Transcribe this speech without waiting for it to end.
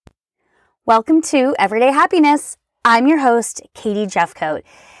Welcome to Everyday Happiness. I'm your host, Katie Jeffcoat,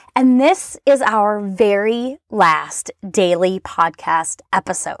 and this is our very last daily podcast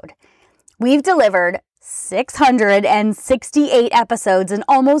episode. We've delivered 668 episodes in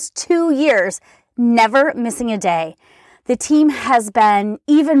almost 2 years, never missing a day. The team has been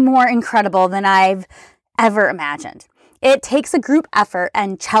even more incredible than I've ever imagined. It takes a group effort,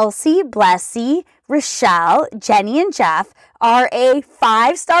 and Chelsea, Blessy, Rochelle, Jenny, and Jeff are a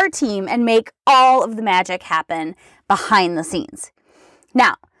 5-star team and make all of the magic happen behind the scenes.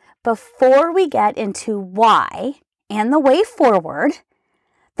 Now, before we get into why and the way forward,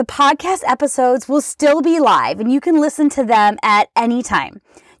 the podcast episodes will still be live and you can listen to them at any time.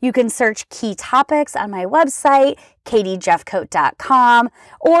 You can search key topics on my website, katiejeffcoat.com,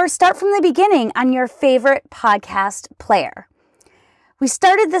 or start from the beginning on your favorite podcast player. We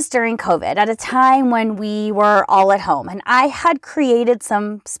started this during COVID at a time when we were all at home, and I had created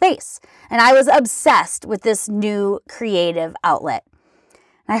some space, and I was obsessed with this new creative outlet.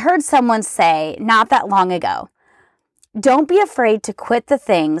 And I heard someone say not that long ago, don't be afraid to quit the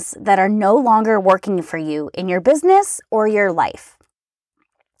things that are no longer working for you in your business or your life.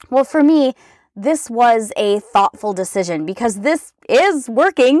 Well, for me, this was a thoughtful decision because this is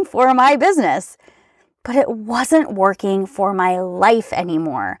working for my business, but it wasn't working for my life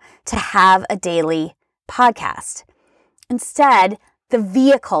anymore to have a daily podcast. Instead, the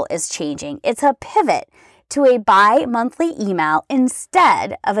vehicle is changing. It's a pivot to a bi-monthly email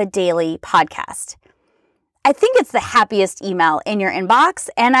instead of a daily podcast. I think it's the happiest email in your inbox,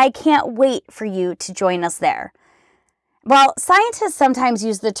 and I can't wait for you to join us there. Well, scientists sometimes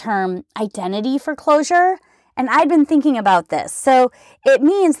use the term identity for closure, and I've been thinking about this. So it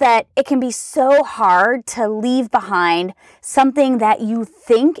means that it can be so hard to leave behind something that you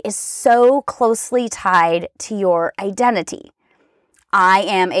think is so closely tied to your identity. I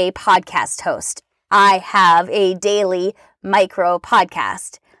am a podcast host. I have a daily micro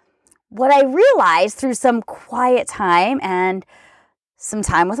podcast. What I realized through some quiet time and some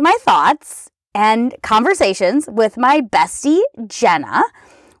time with my thoughts and conversations with my bestie, Jenna,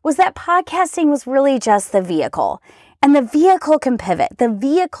 was that podcasting was really just the vehicle. And the vehicle can pivot. The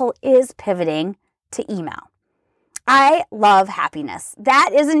vehicle is pivoting to email. I love happiness.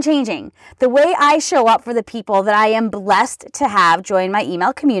 That isn't changing. The way I show up for the people that I am blessed to have join my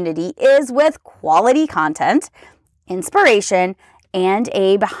email community is with quality content, inspiration, and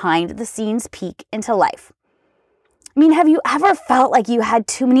a behind-the-scenes peek into life. I mean, have you ever felt like you had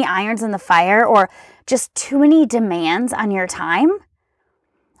too many irons in the fire or just too many demands on your time?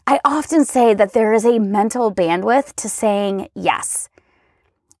 I often say that there is a mental bandwidth to saying yes.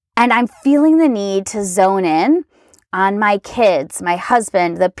 And I'm feeling the need to zone in on my kids, my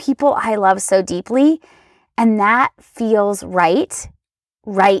husband, the people I love so deeply, and that feels right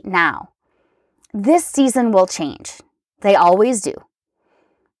now. This season will change. They always do.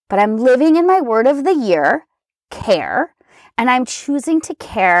 But I'm living in my word of the year, care, and I'm choosing to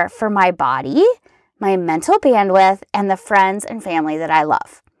care for my body, my mental bandwidth, and the friends and family that I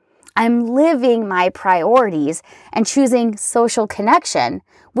love. I'm living my priorities and choosing social connection,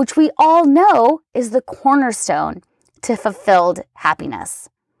 which we all know is the cornerstone to fulfilled happiness.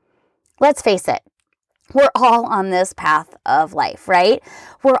 Let's face it, we're all on this path of life, right?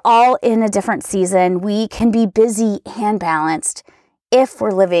 We're all in a different season. We can be busy and balanced if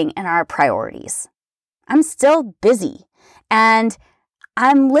we're living in our priorities. I'm still busy, and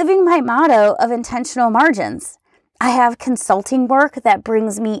I'm living my motto of intentional margins. I have consulting work that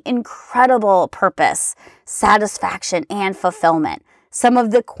brings me incredible purpose, satisfaction, and fulfillment, some of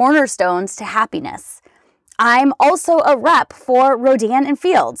the cornerstones to happiness. I'm also a rep for Rodan and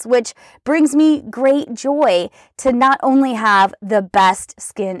Fields, which brings me great joy to not only have the best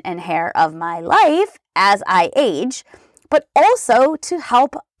skin and hair of my life as I age, but also to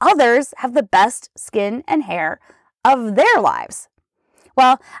help others have the best skin and hair of their lives.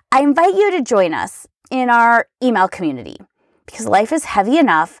 Well, I invite you to join us in our email community because life is heavy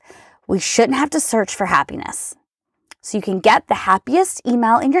enough. We shouldn't have to search for happiness. So you can get the happiest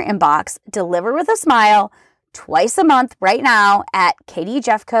email in your inbox delivered with a smile twice a month right now at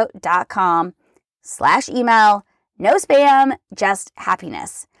katiejeffcoat.com/email. No spam, just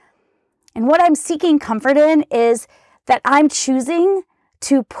happiness. And what I'm seeking comfort in is that I'm choosing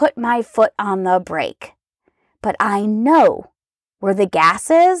to put my foot on the brake. But I know where the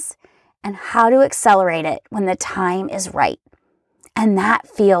gas is and how to accelerate it when the time is right. And that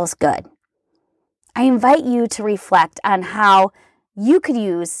feels good. I invite you to reflect on how you could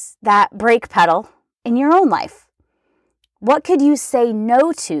use that brake pedal in your own life. What could you say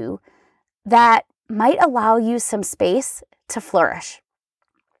no to that might allow you some space to flourish?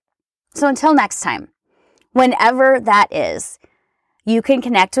 So until next time, whenever that is, you can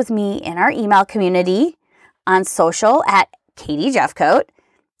connect with me in our email community, on social at Katie Jeffcoat.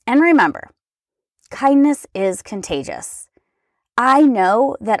 And remember, kindness is contagious. I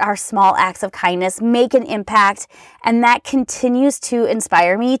know that our small acts of kindness make an impact, and that continues to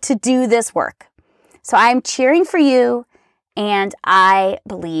inspire me to do this work. So I'm cheering for you, and I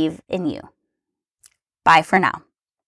believe in you. Bye for now.